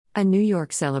A New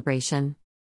York celebration.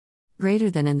 Greater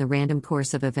than in the random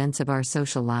course of events of our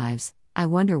social lives, I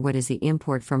wonder what is the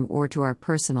import from or to our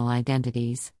personal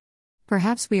identities.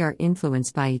 Perhaps we are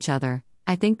influenced by each other.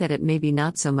 I think that it may be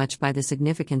not so much by the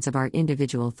significance of our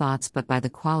individual thoughts but by the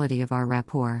quality of our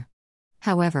rapport.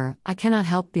 However, I cannot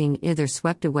help being either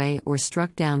swept away or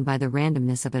struck down by the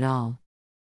randomness of it all.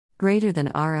 Greater than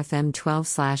RFM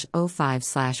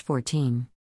 12/05/14.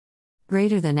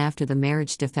 Greater than after the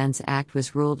Marriage Defense Act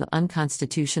was ruled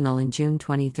unconstitutional in June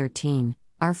 2013,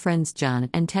 our friends John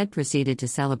and Ted proceeded to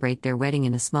celebrate their wedding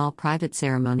in a small private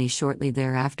ceremony shortly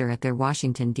thereafter at their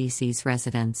Washington, D.C.'s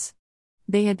residence.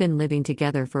 They had been living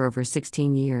together for over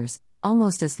 16 years,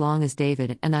 almost as long as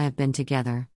David and I have been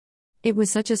together. It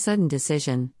was such a sudden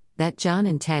decision that John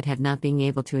and Ted had not been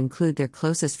able to include their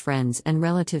closest friends and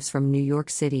relatives from New York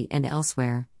City and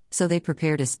elsewhere, so they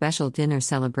prepared a special dinner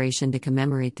celebration to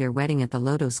commemorate their wedding at the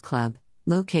Lotos Club,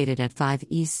 located at 5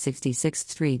 East 66th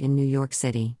Street in New York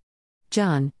City.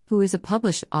 John, who is a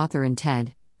published author, and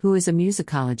Ted, who is a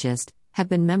musicologist, have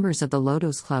been members of the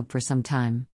Lotos Club for some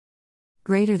time.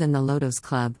 Greater than the Lotos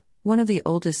Club, one of the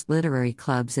oldest literary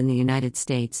clubs in the United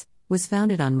States, was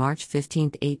founded on March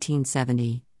 15,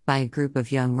 1870, by a group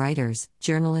of young writers,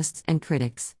 journalists, and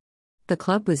critics. The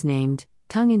club was named,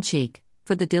 tongue-in-cheek,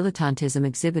 for the dilettantism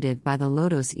exhibited by the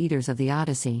Lotos Eaters of the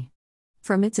Odyssey.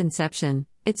 From its inception,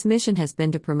 its mission has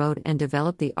been to promote and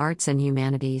develop the arts and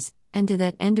humanities, and to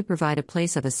that end to provide a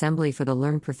place of assembly for the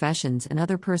learned professions and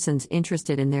other persons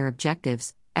interested in their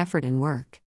objectives, effort and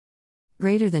work.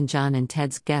 Greater than John and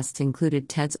Ted's guests included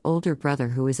Ted's older brother,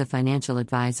 who is a financial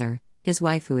advisor, his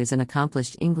wife, who is an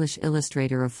accomplished English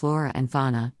illustrator of flora and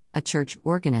fauna, a church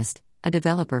organist, a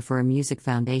developer for a music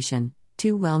foundation,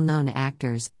 two well-known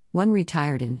actors, one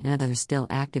retired and another still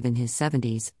active in his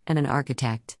 70s, and an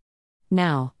architect.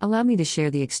 Now, allow me to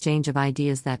share the exchange of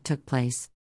ideas that took place.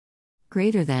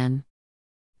 Greater than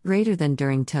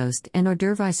during toast and hors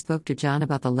d'oeuvre, I spoke to John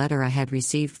about the letter I had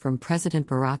received from President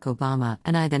Barack Obama,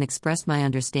 and I then expressed my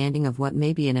understanding of what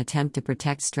may be an attempt to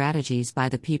protect strategies by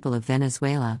the people of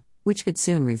Venezuela, which could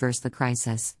soon reverse the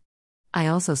crisis. I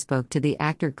also spoke to the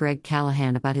actor Greg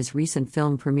Callahan about his recent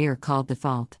film premiere called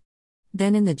Default.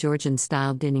 Then in the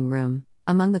Georgian-style dining room,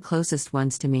 among the closest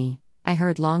ones to me, I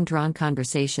heard long-drawn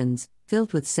conversations,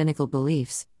 filled with cynical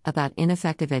beliefs, about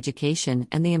ineffective education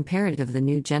and the imperative of the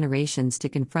new generations to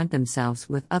confront themselves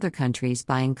with other countries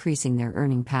by increasing their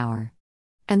earning power.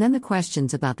 And then the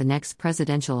questions about the next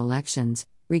presidential elections,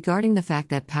 regarding the fact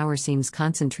that power seems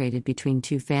concentrated between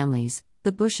two families,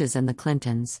 the Bushes and the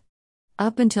Clintons.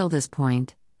 Up until this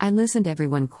point, I listened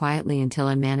everyone quietly until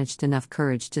I managed enough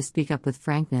courage to speak up with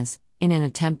frankness, in an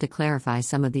attempt to clarify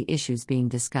some of the issues being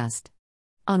discussed.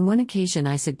 On one occasion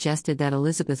I suggested that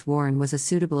Elizabeth Warren was a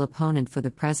suitable opponent for the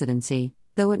presidency,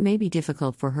 though it may be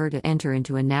difficult for her to enter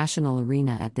into a national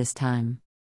arena at this time.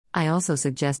 I also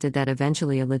suggested that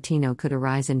eventually a Latino could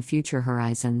arise in future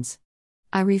horizons.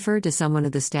 I referred to someone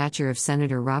of the stature of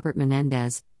Senator Robert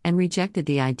Menendez, and rejected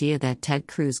the idea that Ted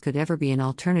Cruz could ever be an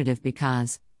alternative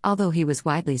because, although he was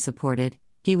widely supported,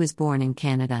 he was born in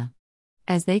Canada.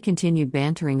 As they continued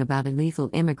bantering about illegal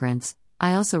immigrants,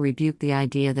 I also rebuked the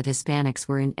idea that Hispanics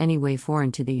were in any way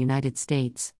foreign to the United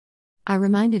States. I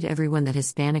reminded everyone that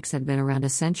Hispanics had been around a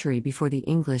century before the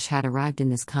English had arrived in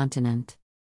this continent.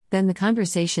 Then the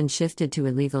conversation shifted to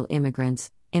illegal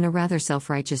immigrants, in a rather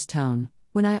self-righteous tone,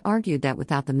 when I argued that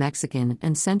without the Mexican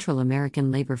and Central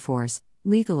American labor force,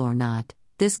 legal or not,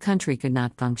 this country could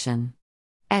not function.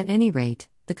 At any rate,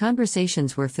 the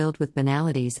conversations were filled with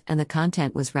banalities and the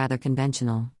content was rather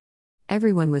conventional.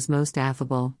 Everyone was most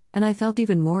affable, and I felt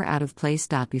even more out of place.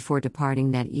 Before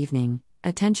departing that evening,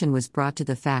 attention was brought to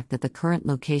the fact that the current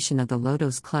location of the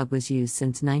Lotos Club was used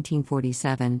since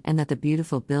 1947 and that the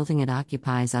beautiful building it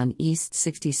occupies on East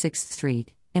 66th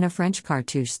Street, in a French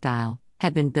cartouche style,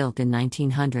 had been built in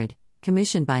 1900,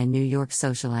 commissioned by a New York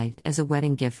socialite as a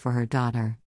wedding gift for her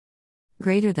daughter.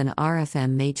 Greater than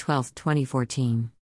RFM May 12, 2014.